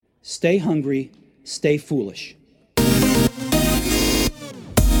Stay hungry, stay foolish.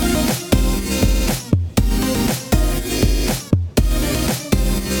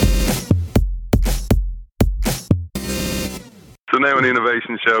 So now on the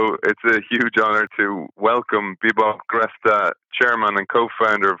Innovation Show, it's a huge honor to welcome Bebop Gresta, chairman and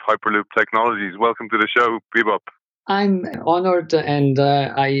co-founder of Hyperloop Technologies. Welcome to the show, Bebop. I'm honored, and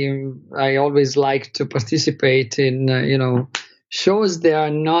I always like to participate in shows that are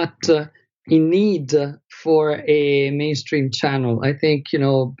not in need for a mainstream channel. I think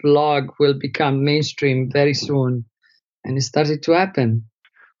blog will become mainstream very soon, and it started to happen.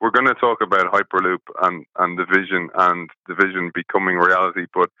 We're going to talk about Hyperloop and the vision becoming reality,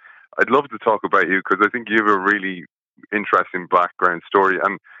 but I'd love to talk about you because I think you have a really interesting background story.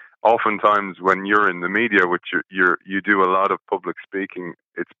 And oftentimes when you're in the media, which you do a lot of public speaking,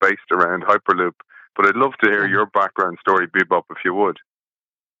 it's based around Hyperloop. But I'd love to hear your background story, Bebop, if you would.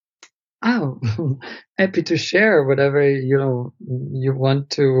 Oh, happy to share whatever you want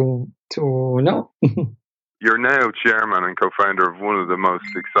to know. You're now chairman and co-founder of one of the most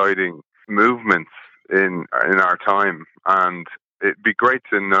exciting movements in our time, and it'd be great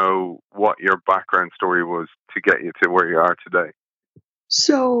to know what your background story was to get you to where you are today.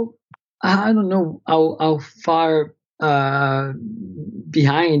 So I don't know how far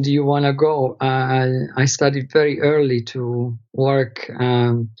behind you want to go. I started very early to work.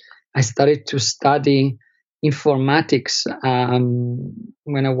 I started to study informatics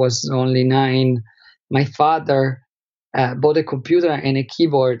when I was only 9. My father bought a computer and a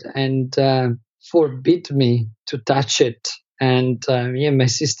keyboard and forbid me to touch it. And me and my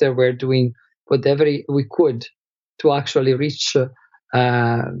sister were doing whatever we could to actually reach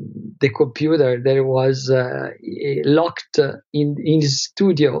the computer that was locked in his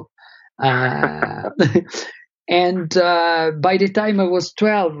studio. And by the time I was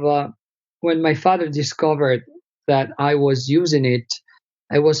 12, when my father discovered that I was using it,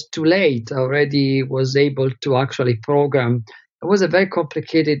 I was too late. I already was able to actually program. It was a very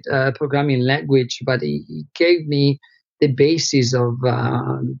complicated programming language, but he gave me the basis of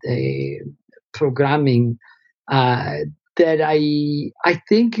the programming that I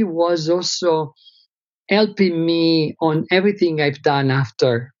think it was also helping me on everything I've done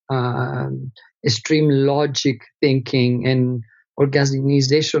after. Extreme logic thinking and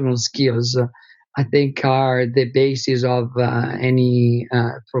organizational skills, I think, are the basis of any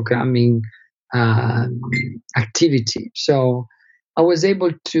programming activity. So I was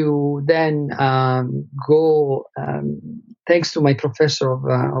able to then go, thanks to my professor of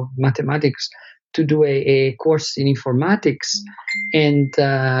mathematics, to do a course in informatics. And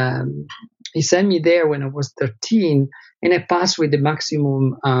he sent me there when I was 13, and I passed with the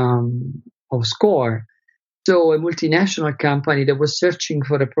maximum of score. So a multinational company that was searching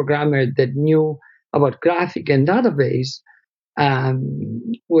for a programmer that knew about graphic and database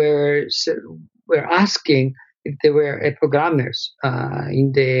were asking if there were programmers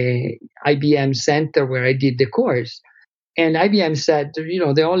in the IBM center where I did the course. And IBM said,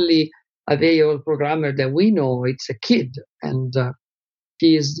 the only available programmer that we know, it's a kid, and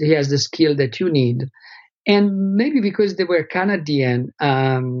he has the skill that you need. And maybe because they were Canadian,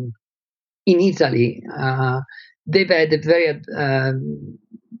 in Italy, they've had a very,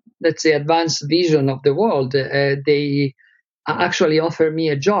 let's say, advanced vision of the world. They actually offered me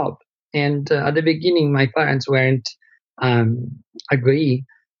a job. And at the beginning, my parents weren't agree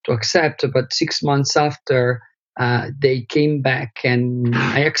to accept, but 6 months after, they came back and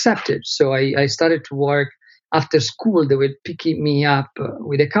I accepted. So I started to work after school. They were picking me up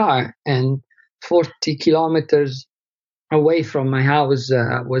with a car, and 40 kilometers away from my house,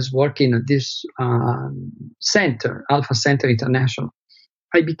 was working at this center, Alpha Center International.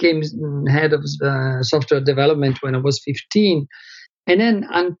 I became head of software development when I was 15. And then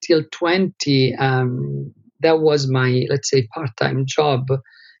until 20, that was my, let's say, part-time job.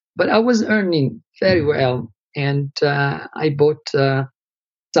 But I was earning very well. And I bought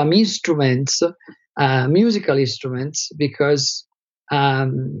some instruments, musical instruments, because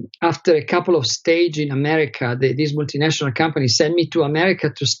after a couple of stages in America, this multinational company sent me to America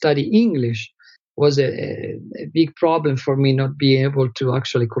to study English. It was a big problem for me not being able to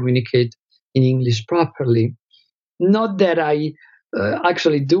actually communicate in English properly. Not that I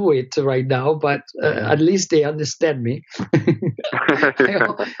actually do it right now, but at least they understand me.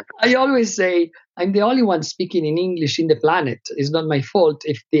 I always say I'm the only one speaking in English in the planet. It's not my fault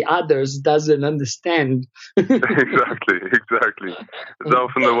if the others doesn't understand. Exactly. It's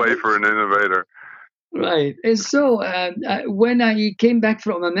often the way for an innovator. Right. And so when I came back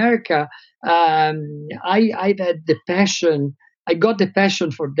from America, I've had the passion. I got the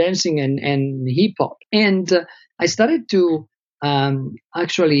passion for dancing and hip hop, and I started to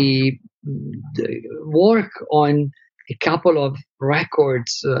actually work on a couple of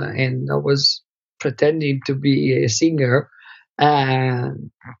records, and I was pretending to be a singer. Uh,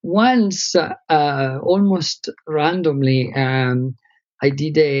 Once, almost randomly, I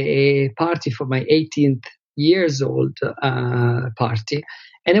did a party for my 18th years old party,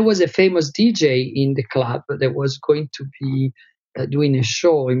 and it was a famous DJ in the club that was going to be doing a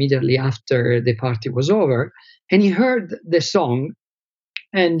show immediately after the party was over, and he heard the song,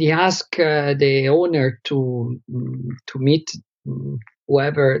 and he asked the owner to meet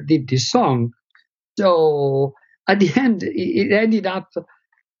whoever did this song. So at the end, it ended up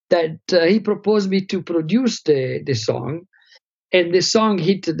that he proposed me to produce the song, and the song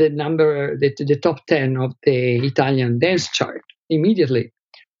hit the top 10 of the Italian dance chart immediately.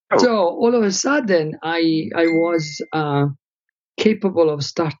 Oh. So all of a sudden, I was capable of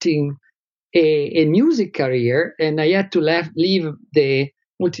starting a music career, and I had to leave the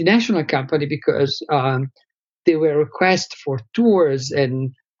multinational company because there were requests for tours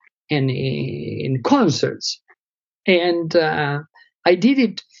and in concerts, and I did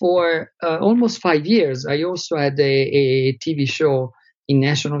it for almost 5 years. I also had a TV show in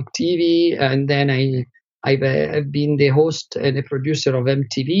national TV, and then I've been the host and the producer of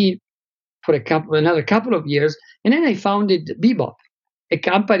MTV for another couple of years, and then I founded Bebop, a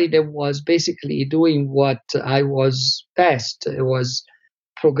company that was basically doing what I was best. It was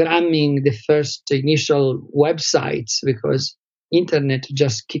programming the first initial websites because internet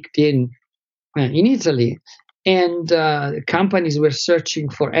just kicked in Italy, and companies were searching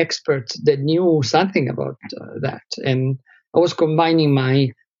for experts that knew something about that. And I was combining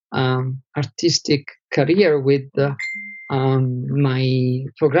my artistic career with my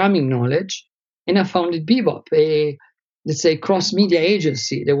programming knowledge, and I founded Bebop, a let's say cross media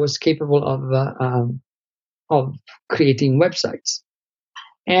agency that was capable of creating websites.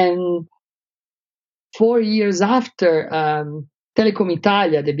 And 4 years after, Telecom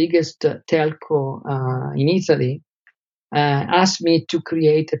Italia, the biggest telco in Italy, asked me to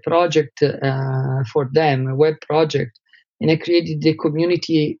create a project for them, a web project, and I created the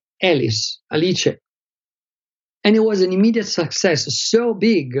community Alice, and it was an immediate success, so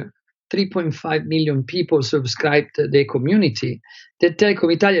big, 3.5 million people subscribed to the community, that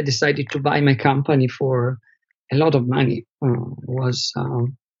Telecom Italia decided to buy my company for a lot of money. It was,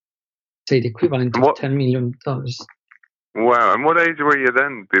 say, the equivalent of $10 million. Wow. And what age were you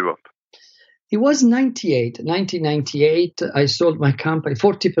then, Bebop? It was 1998. I sold my company,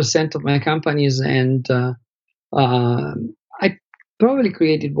 40% of my companies, and I probably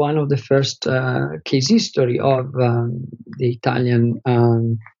created one of the first case history of the Italian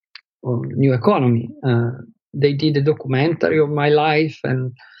new economy. They did a documentary of my life,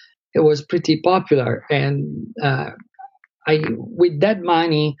 and it was pretty popular. And with that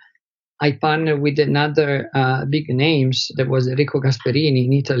money, I partnered with another big names. There was Enrico Gasperini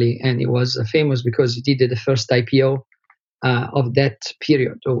in Italy, and he was famous because he did the first IPO of that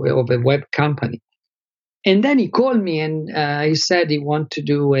period of a web company. And then he called me and he said he wanted to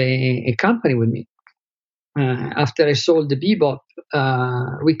do a company with me. After I sold the Bebop,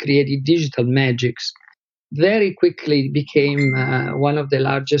 we created Digital Magics. Very quickly became one of the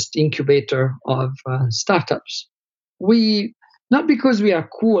largest incubator of startups. Not because we are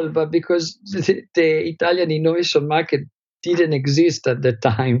cool, but because the Italian innovation market didn't exist at the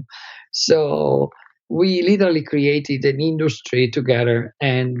time. So we literally created an industry together,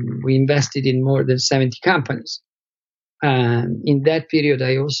 and we invested in more than 70 companies. In that period,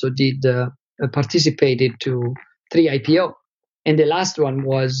 I also participated to 3 IPO. And the last one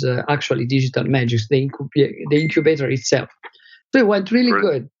was actually Digital Magics, the incubator itself. So it went really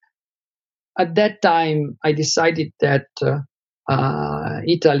good. At that time, I decided that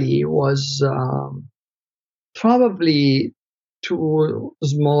Italy was probably too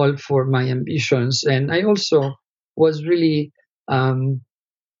small for my ambitions. And I also was really,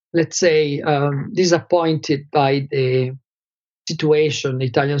 disappointed by the situation, the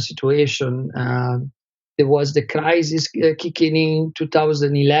Italian situation. There was the crisis kicking in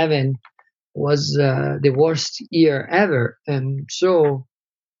 2011, was the worst year ever. And so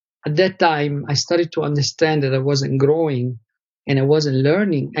at that time, I started to understand that I wasn't growing and I wasn't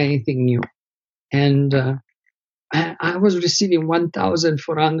learning anything new. And I was receiving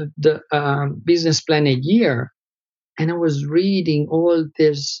 1,400 business plan a year. And I was reading all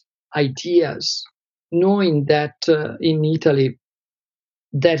these ideas, knowing that in Italy,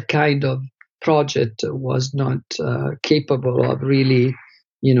 that kind of project was not capable of really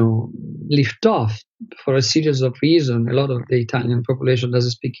lift off for a series of reasons. A lot of the Italian population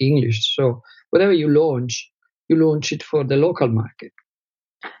doesn't speak English, so whatever you launch it for the local market.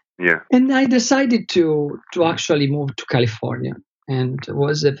 Yeah. And I decided to actually move to California, and it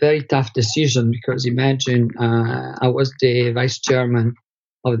was a very tough decision because imagine I was the vice chairman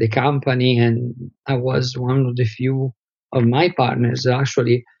of the company, and I was one of the few of my partners that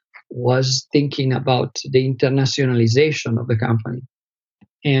actually was thinking about the internationalization of the company.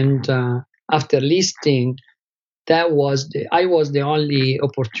 And after listing, I was the only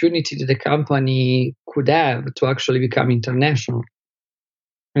opportunity that the company could have to actually become international.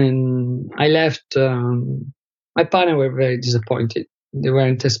 And I left. My partner were very disappointed. They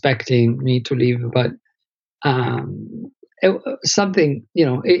weren't expecting me to leave, but something,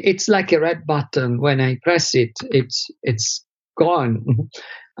 it's like a red button. When I press it, it's gone.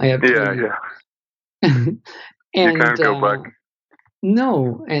 I have Yeah. and, You can't go back.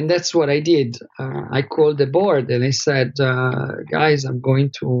 No, and that's what I did. I called the board and I said, guys, I'm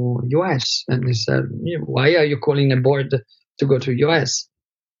going to US. And they said, why are you calling the board to go to US?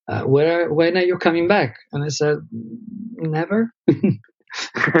 When are you coming back? And I said, never.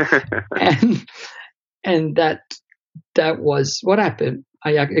 and that was what happened.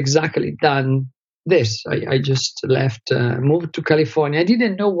 I exactly done this. I just left, moved to California. I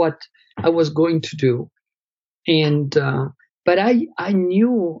didn't know what I was going to do. And, but I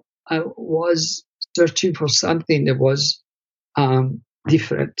knew I was searching for something that was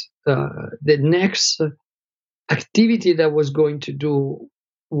different. The next activity that I was going to do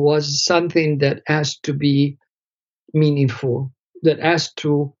was something that has to be meaningful, that has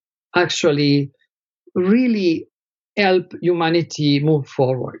to actually really help humanity move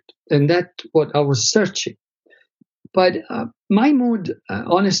forward. And that's what I was searching. But my mood,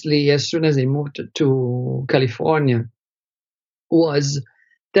 honestly, as soon as I moved to California, was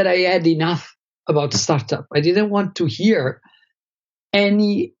that I had enough about startup. I didn't want to hear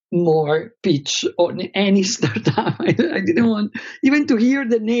any more pitch on any startup. I didn't want even to hear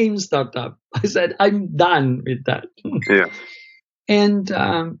the name startup. I said, I'm done with that. Yeah. And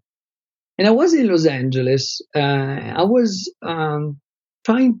I was in Los Angeles. I was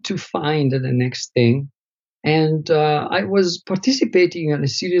trying to find the next thing. And I was participating in a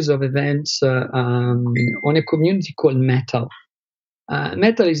series of events on a community called Metal.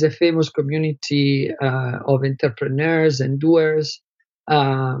 Metal is a famous community of entrepreneurs and doers.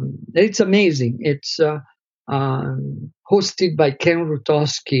 It's amazing. It's hosted by Ken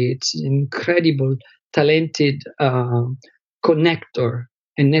Rutowski. It's an incredible, talented connector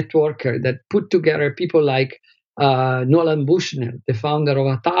and networker that put together people like Nolan Bushnell, the founder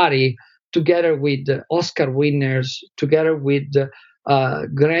of Atari, together with Oscar winners, together with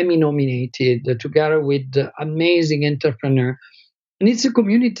Grammy nominated, together with amazing entrepreneur. And it's a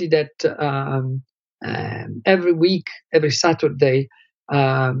community that every week, every Saturday,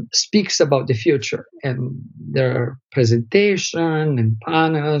 speaks about the future and their presentation and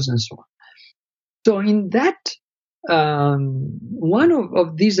panels and so on. So in that, one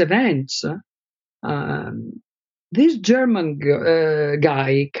of these events, this German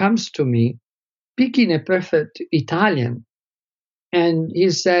guy comes to me speaking a perfect Italian, and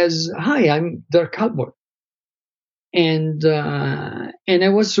he says, "Hi, I'm Dirk Halbert." And I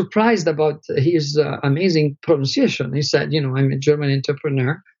was surprised about his amazing pronunciation. He said, I'm a German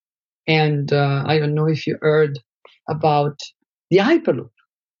entrepreneur, and I don't know if you heard about the Hyperloop.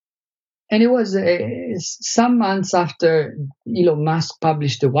 And it was some months after Elon Musk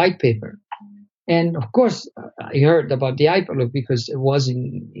published the white paper. And of course, I heard about the Hyperloop because it was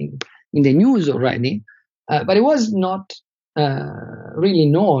in the news already, but it was not really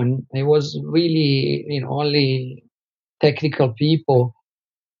known. It was really, only technical people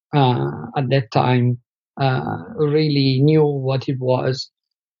at that time really knew what it was.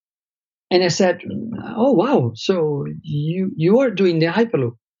 And I said, "Oh wow! So you are doing the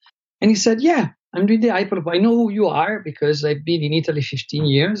Hyperloop?" And he said, "Yeah, I'm doing the Hyperloop. I know who you are because I've been in Italy 15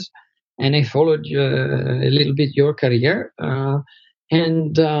 years, and I followed a little bit your career,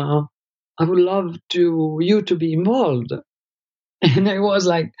 and I would love you to be involved." And I was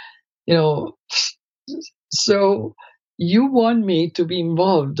like, so you want me to be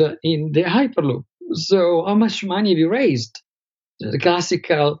involved in the Hyperloop. So how much money have you raised? The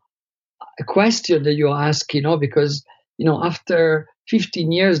classical question that you ask, because, after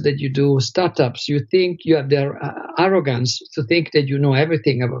 15 years that you do startups, you think you have the arrogance to think that you know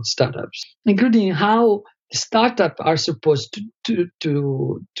everything about startups, including how startups are supposed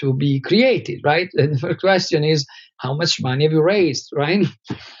to be created, right? And the first question is, how much money have you raised, right?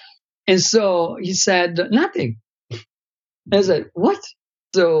 And so he said, nothing. I said, what?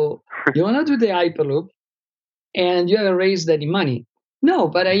 So you want to do the Hyperloop, and you haven't raised any money. No,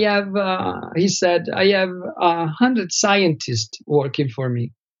 but I have, he said, I have 100 scientists working for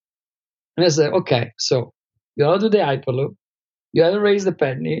me. And I said, okay, so you want to do the Hyperloop, you haven't raised a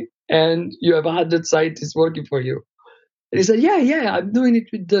penny, and you have 100 scientists working for you. And he said, yeah, I'm doing it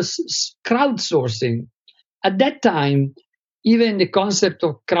with this crowdsourcing. At that time, even the concept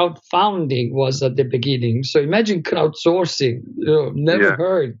of crowdfunding was at the beginning. So imagine crowdsourcing, never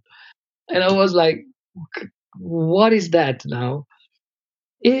heard. And I was like, what is that now?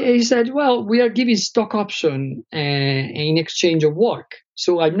 He said, well, we are giving stock option in exchange of work.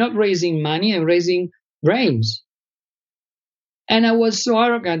 So I'm not raising money, I'm raising brains. And I was so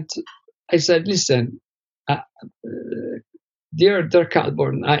arrogant. I said, listen, dear Dirk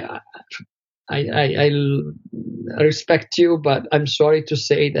Alborn, I respect you, but I'm sorry to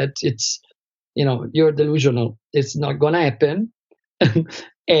say that you're delusional. It's not going to happen.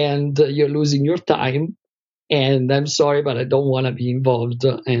 And you're losing your time. And I'm sorry, but I don't want to be involved.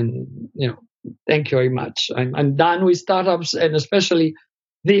 And, thank you very much. I'm done with startups, and especially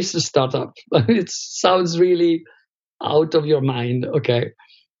this startup. It sounds really out of your mind. Okay.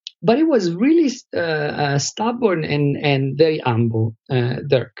 But it was really stubborn and very humble,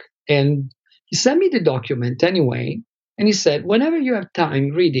 Dirk. And he sent me the document anyway. And he said, whenever you have time,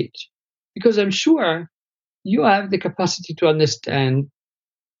 read it. Because I'm sure you have the capacity to understand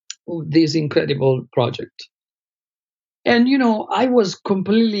this incredible project. And, I was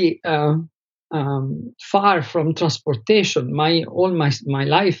completely far from transportation. All my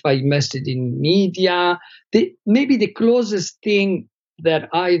life, I invested in media. Maybe the closest thing that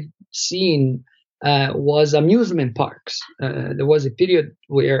I've seen was amusement parks. There was a period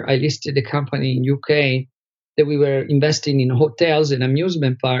where I listed a company in UK that we were investing in hotels and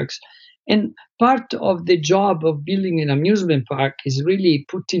amusement parks. And part of the job of building an amusement park is really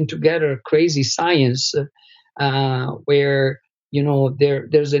putting together crazy science where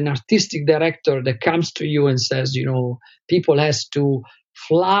there's an artistic director that comes to you and says, people has to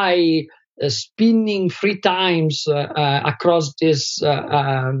fly spinning 3 times across this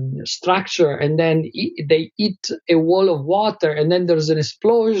structure, and then they hit a wall of water, and then there's an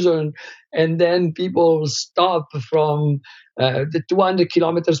explosion, and then people stop from the 200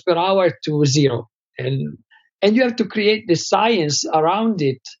 kilometers per hour to 0, and you have to create the science around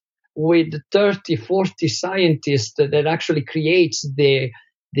it with 30, 40 scientists that actually creates the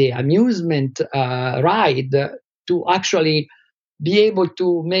amusement ride to actually be able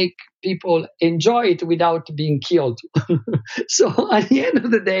to make people enjoy it without being killed. So at the end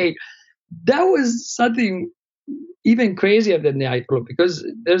of the day, that was something even crazier than the Hyperloop, because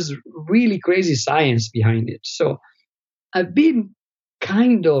there's really crazy science behind it. So I've been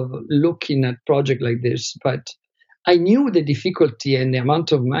kind of looking at projects like this, but I knew the difficulty and the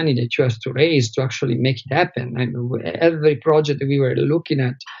amount of money that you have to raise to actually make it happen. And every project that we were looking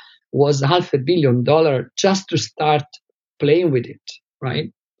at was $500 million just to start playing with it,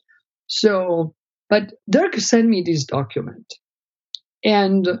 right? So, but Dirk sent me this document,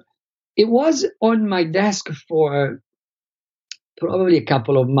 and it was on my desk for probably a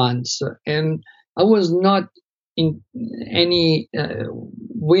couple of months, and I was not in any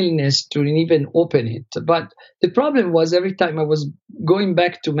willingness to even open it. But the problem was, every time I was going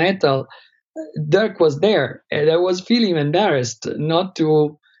back to metal, Dirk was there, and I was feeling embarrassed not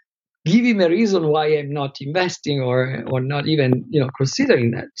to give him a reason why I'm not investing or not even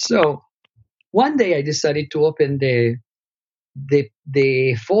considering that. So one day I decided to open the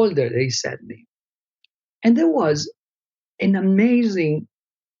folder they sent me, and there was an amazing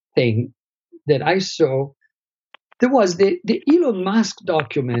thing that I saw. There was the Elon Musk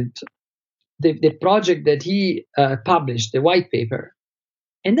document, the project that he published, the white paper.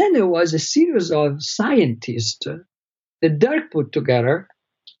 And then there was a series of scientists that Dirk put together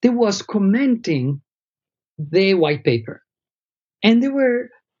that was commenting the white paper. And there were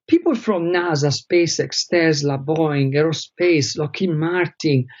people from NASA, SpaceX, Tesla, Boeing, Aerospace, Lockheed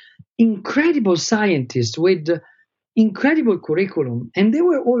Martin, incredible scientists with incredible curriculum. And they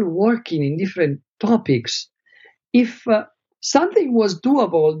were all working in different topics. If something was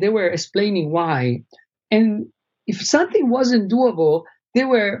doable, they were explaining why. And if something wasn't doable, they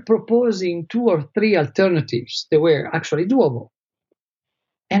were proposing 2 or 3 alternatives that were actually doable.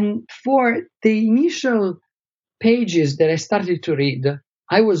 And for the initial pages that I started to read,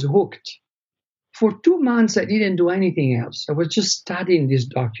 I was hooked. For 2 months, I didn't do anything else. I was just studying this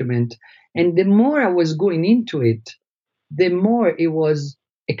document. And the more I was going into it, the more it was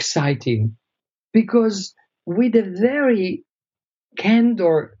exciting, because with a very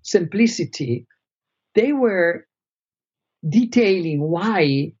candor simplicity, they were detailing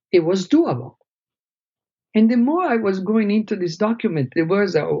why it was doable. And the more I was going into this document,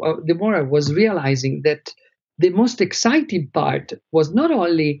 the more I was realizing that the most exciting part was not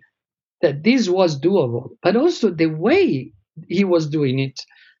only that this was doable, but also the way he was doing it.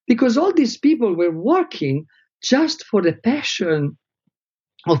 Because all these people were working just for the passion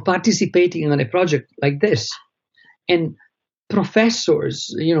of participating on a project like this. And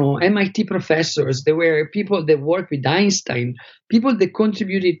professors, MIT professors, there were people that worked with Einstein, people that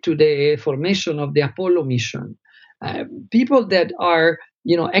contributed to the formation of the Apollo mission, people that are,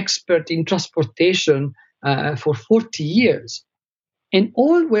 expert in transportation for 40 years. And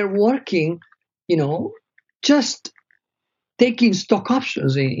all were working, just taking stock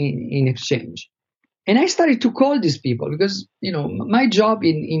options in exchange. And I started to call these people because, my job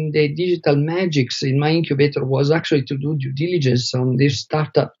in the digital magics in my incubator was actually to do due diligence on this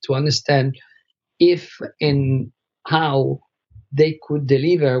startup to understand if and how they could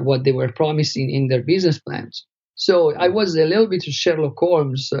deliver what they were promising in their business plans. So I was a little bit of Sherlock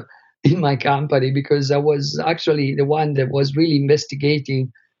Holmes in my company because I was actually the one that was really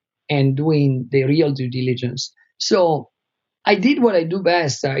investigating and doing the real due diligence. So I did what I do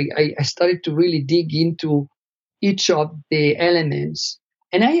best. I started to really dig into each of the elements.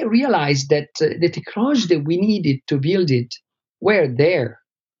 And I realized that the technology that we needed to build it were there.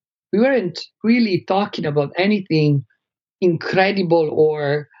 We weren't really talking about anything incredible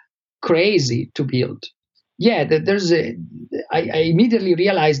or crazy to build. Yeah, I immediately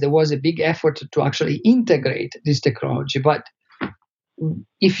realized there was a big effort to actually integrate this technology. But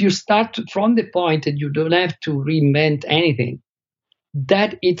if you start from the point that you don't have to reinvent anything,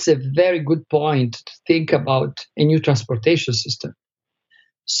 that it's a very good point to think about a new transportation system.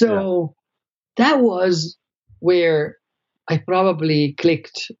 So that was where I probably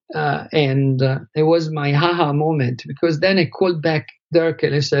clicked, and it was my haha moment, because then I called back Dirk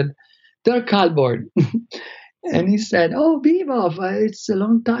and I said, Dirk Halborn. And he said, oh, Bebop, it's a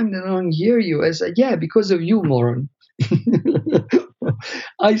long time that I don't hear you. I said, yeah, because of you, moron.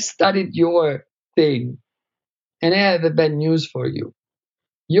 I studied your thing, and I have a bad news for you.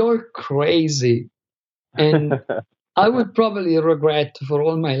 You're crazy. And I would probably regret for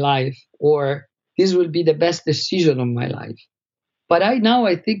all my life, or this will be the best decision of my life. But I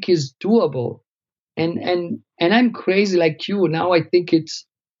think it's doable. And I'm crazy like you. Now I think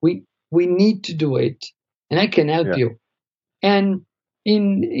we need to do it, and I can help you. And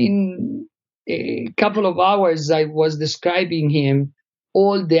in a couple of hours, I was describing him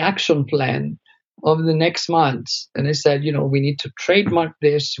all the action plan of the next months. And I said, we need to trademark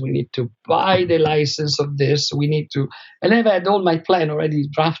this. We need to buy the license of this. We need to, and I had all my plan already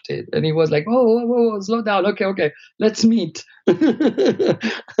drafted. And he was like, whoa, slow down. Okay, let's meet.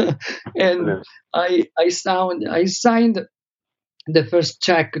 And I signed the first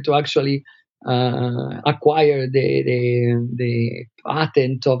check to actually acquire the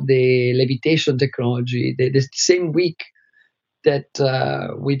patent of the levitation technology the same week that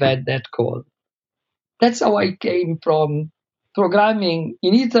we've had that call. That's how I came from programming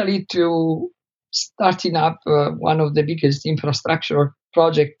in Italy to starting up one of the biggest infrastructure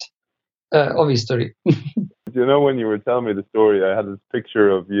projects of history. When you were telling me the story, I had this picture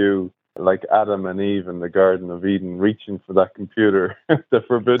of you like Adam and Eve in the Garden of Eden, reaching for that computer, the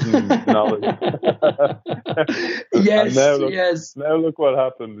forbidden knowledge. Yes, yes. Now look what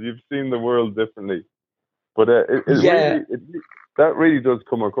happened. You've seen the world differently. But that really does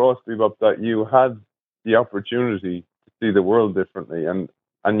come across, Bebop, that you had the opportunity to see the world differently,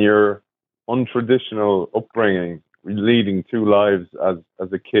 and your untraditional upbringing, leading two lives as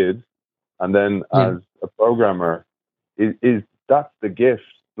a kid, and then as a programmer, is that's the gift.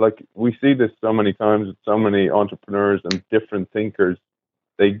 Like, we see this so many times with so many entrepreneurs and different thinkers.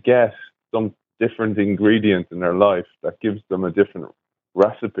 They get some different ingredient in their life that gives them a different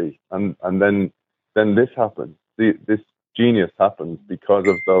recipe, and then this happens. This genius happens because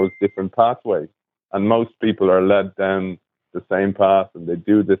of those different pathways. And most people are led down the same path, and they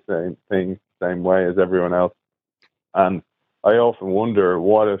do the same thing the same way as everyone else. And I often wonder,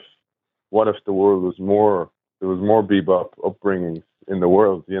 what if the world was there was more Bebop upbringings in the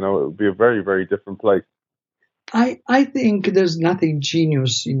world? It would be a very, very different place. I think there's nothing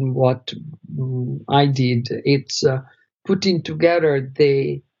genius in what I did. It's putting together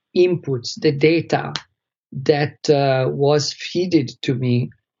the inputs, the data that was fed to me.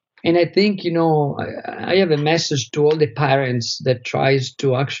 And I think, I have a message to all the parents that tries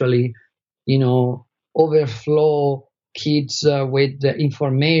to actually, overflow kids with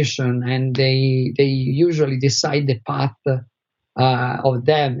information, and they usually decide the path of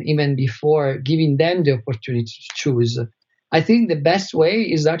them even before giving them the opportunity to choose. I think the best way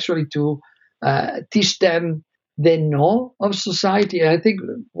is actually to teach them the no of society. I think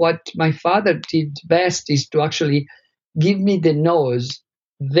what my father did best is to actually give me the no's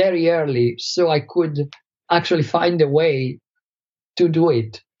very early so I could actually find a way to do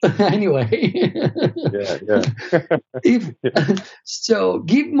it. Anyway, Yeah. if so,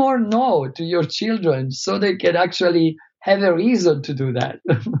 give more no to your children so they can actually have a reason to do that.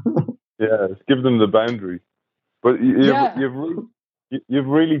 Yeah, give them the boundaries. But Yeah. you've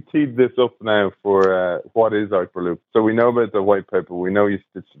really teed this up now for what is Hyperloop. So we know about the white paper, we know you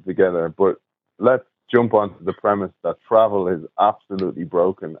stitched it together, but let's jump onto the premise that travel is absolutely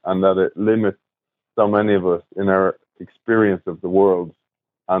broken and that it limits so many of us in our experience of the world,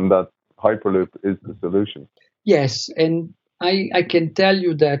 and that Hyperloop is the solution. Yes, and I can tell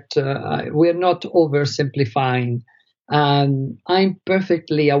you that we're not oversimplifying. I'm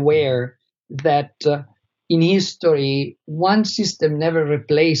perfectly aware that in history, one system never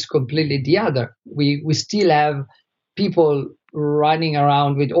replaced completely the other. We still have people running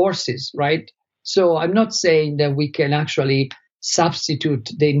around with horses, right? So I'm not saying that we can actually substitute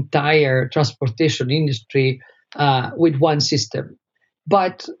the entire transportation industry with one system,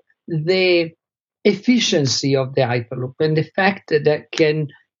 but the efficiency of the Hyperloop and the fact that can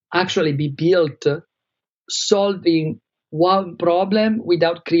actually be built solving one problem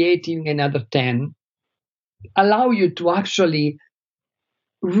without creating another 10 allow you to actually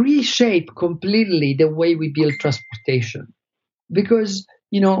reshape completely the way we build transportation. Because,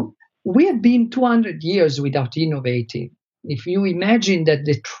 we have been 200 years without innovating. If you imagine that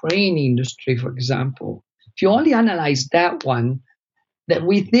the train industry, for example, if you only analyze that one, that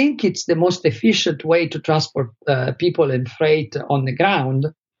we think it's the most efficient way to transport people and freight on the ground,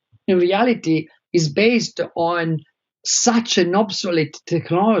 in reality is based on such an obsolete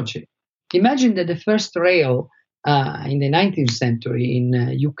technology. Imagine that the first rail in the 19th century in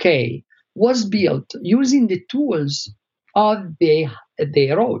UK was built using the tools of the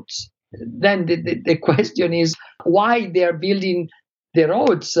roads. Then the question is why they're building the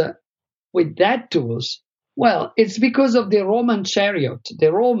roads with that tools. Well, it's because of the Roman chariot.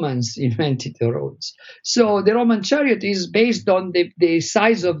 The Romans invented the roads. So the Roman chariot is based on the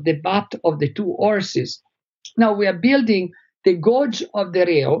size of the butt of the two horses. Now we are building the gauge of the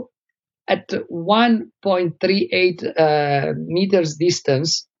rail at 1.38 meters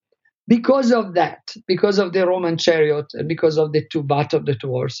distance because of that, because of the Roman chariot and because of the two butt of the two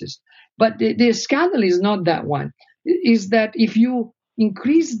horses. But the scandal is not that one. Is that if you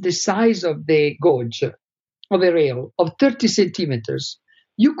increase the size of the gauge of a rail of 30 centimeters,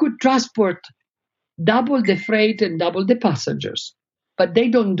 you could transport double the freight and double the passengers. But they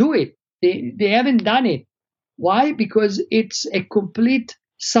don't do it. They haven't done it. Why? Because it's a complete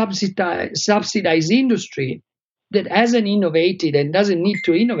subsidized industry that hasn't innovated and doesn't need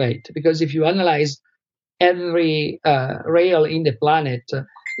to innovate. Because if you analyze every rail in the planet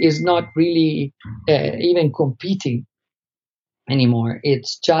is not really even competing anymore.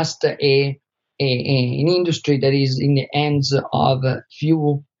 It's just an industry that is in the hands of a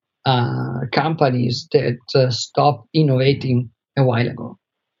few companies that stopped innovating a while ago.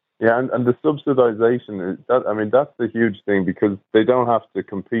 Yeah, and the subsidization, that's the huge thing, because they don't have to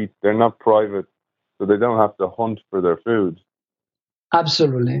compete. They're not private, so they don't have to hunt for their food.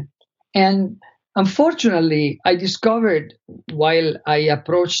 Absolutely. And unfortunately, I discovered while I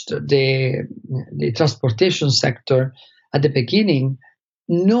approached the transportation sector at the beginning,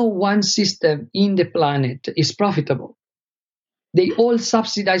 no one system in the planet is profitable. They all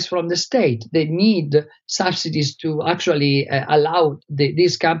subsidize from the state. They need subsidies to actually allow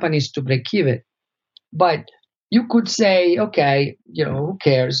these companies to break even. But you could say, okay, who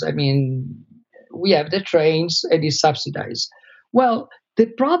cares? I mean, we have the trains and it's subsidized. Well, the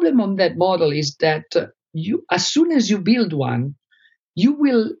problem on that model is that as soon as you build one, you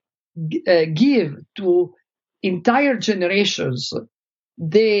will give to entire generations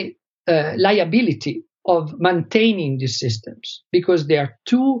the liability of maintaining these systems because they are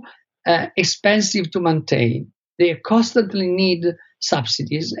too expensive to maintain. They constantly need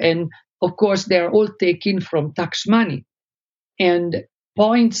subsidies, and of course, they are all taken from tax money. And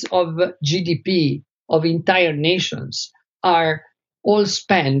points of GDP of entire nations are all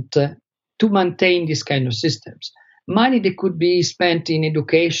spent to maintain these kind of systems. Money that could be spent in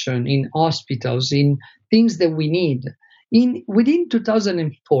education, in hospitals, in things that we need. Within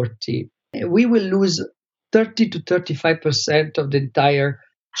 2040, we will lose 30 to 35% of the entire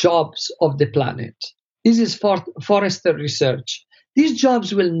jobs of the planet. This is Forrester research. These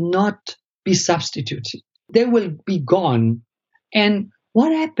jobs will not be substituted. They will be gone. And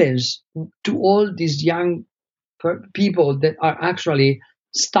what happens to all these young people that are actually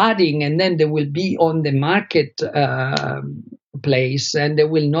studying, and then they will be on the market place and they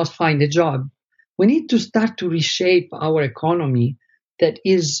will not find a job. We need to start to reshape our economy that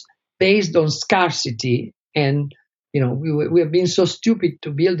is based on scarcity. And we have been so stupid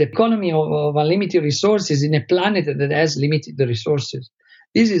to build the economy of unlimited resources in a planet that has limited resources.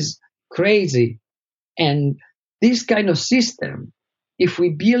 This is crazy. And this kind of system, if we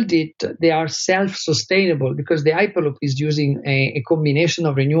build it, they are self-sustainable, because the Hyperloop is using a combination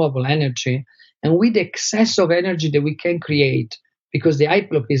of renewable energy. And with the excess of energy that we can create, because the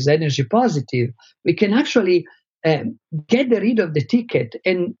Hyperloop is energy positive, we can actually get rid of the ticket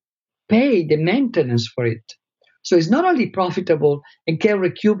and pay the maintenance for it. So it's not only profitable and can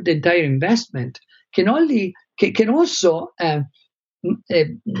recoup the entire investment, can also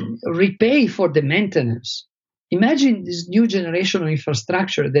repay for the maintenance. Imagine this new generation of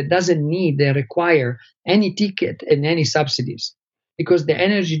infrastructure that doesn't need and require any ticket and any subsidies, because the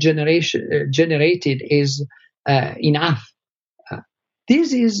energy generated is enough.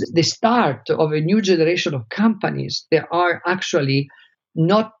 This is the start of a new generation of companies that are actually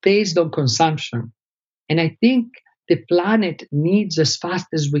not based on consumption. And I think the planet needs, as fast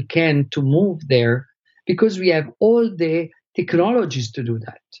as we can, to move there, because we have all the technologies to do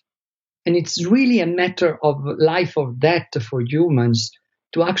that. And it's really a matter of life or death for humans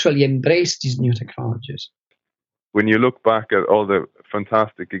to actually embrace these new technologies. When you look back at all the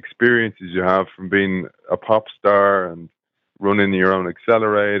fantastic experiences you have from being a pop star and running your own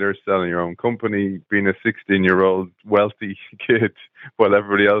accelerator, selling your own company, being a 16-year-old wealthy kid while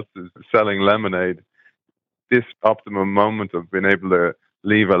everybody else is selling lemonade, this optimum moment of being able to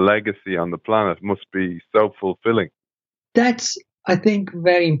leave a legacy on the planet must be so fulfilling. That's, I think,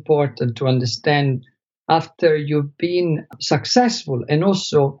 very important to understand after you've been successful and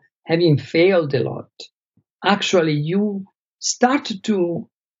also having failed a lot. Actually, you start to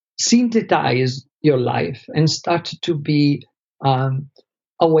synthesize your life and start to be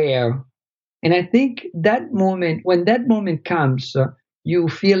aware. And I think that moment, when that moment comes, you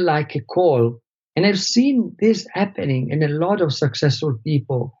feel like a call. And I've seen this happening in a lot of successful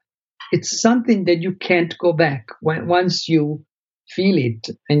people. It's something that you can't go back. Once you feel it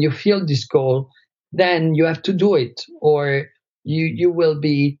and you feel this call, then you have to do it, or you will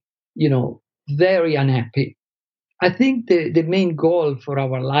be, very unhappy. I think the main goal for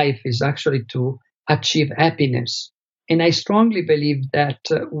our life is actually to achieve happiness. And I strongly believe that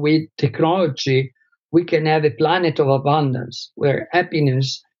with technology, we can have a planet of abundance where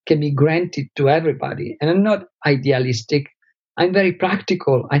happiness can be granted to everybody. And I'm not idealistic. I'm very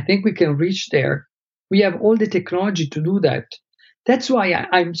practical. I think we can reach there. We have all the technology to do that. That's why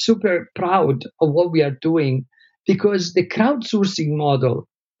I'm super proud of what we are doing, because the crowdsourcing model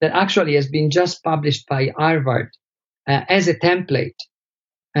that actually has been just published by Harvard as a template,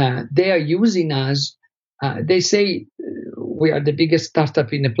 they are using us. They say we are the biggest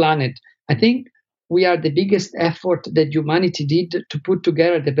startup in the planet. I think we are the biggest effort that humanity did to put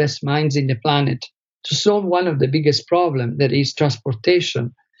together the best minds in the planet to solve one of the biggest problems, that is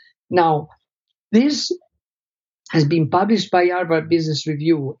transportation. Now, this has been published by Harvard Business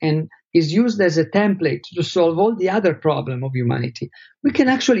Review and is used as a template to solve all the other problems of humanity. We can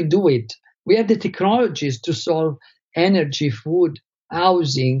actually do it. We have the technologies to solve energy, food,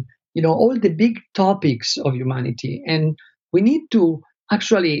 housing, all the big topics of humanity. And we need to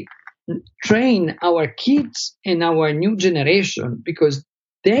actually train our kids and our new generation, because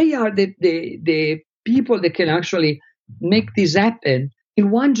they are the people that can actually make this happen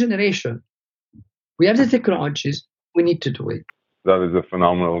in one generation. We have the technologies. We need to do it. That is a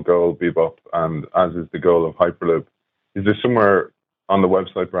phenomenal goal, Bebop, and as is the goal of Hyperloop. Is there somewhere on the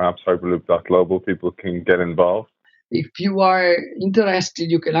website, perhaps hyperloop.global, people can get involved? If you are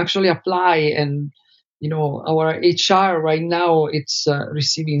interested, you can actually apply. And our HR right now, it's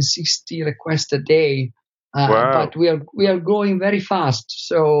receiving 60 requests a day. Wow. But we are growing very fast.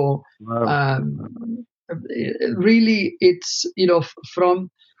 So wow. Really, it's from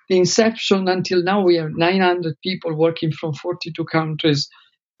the inception until now, we have 900 people working from 42 countries.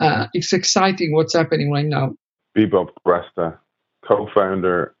 It's exciting what's happening right now. Bebop Bresta,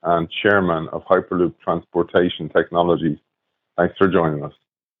 co-founder and chairman of Hyperloop Transportation Technologies. Thanks for joining us.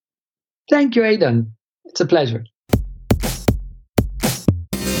 Thank you, Aidan. It's a pleasure.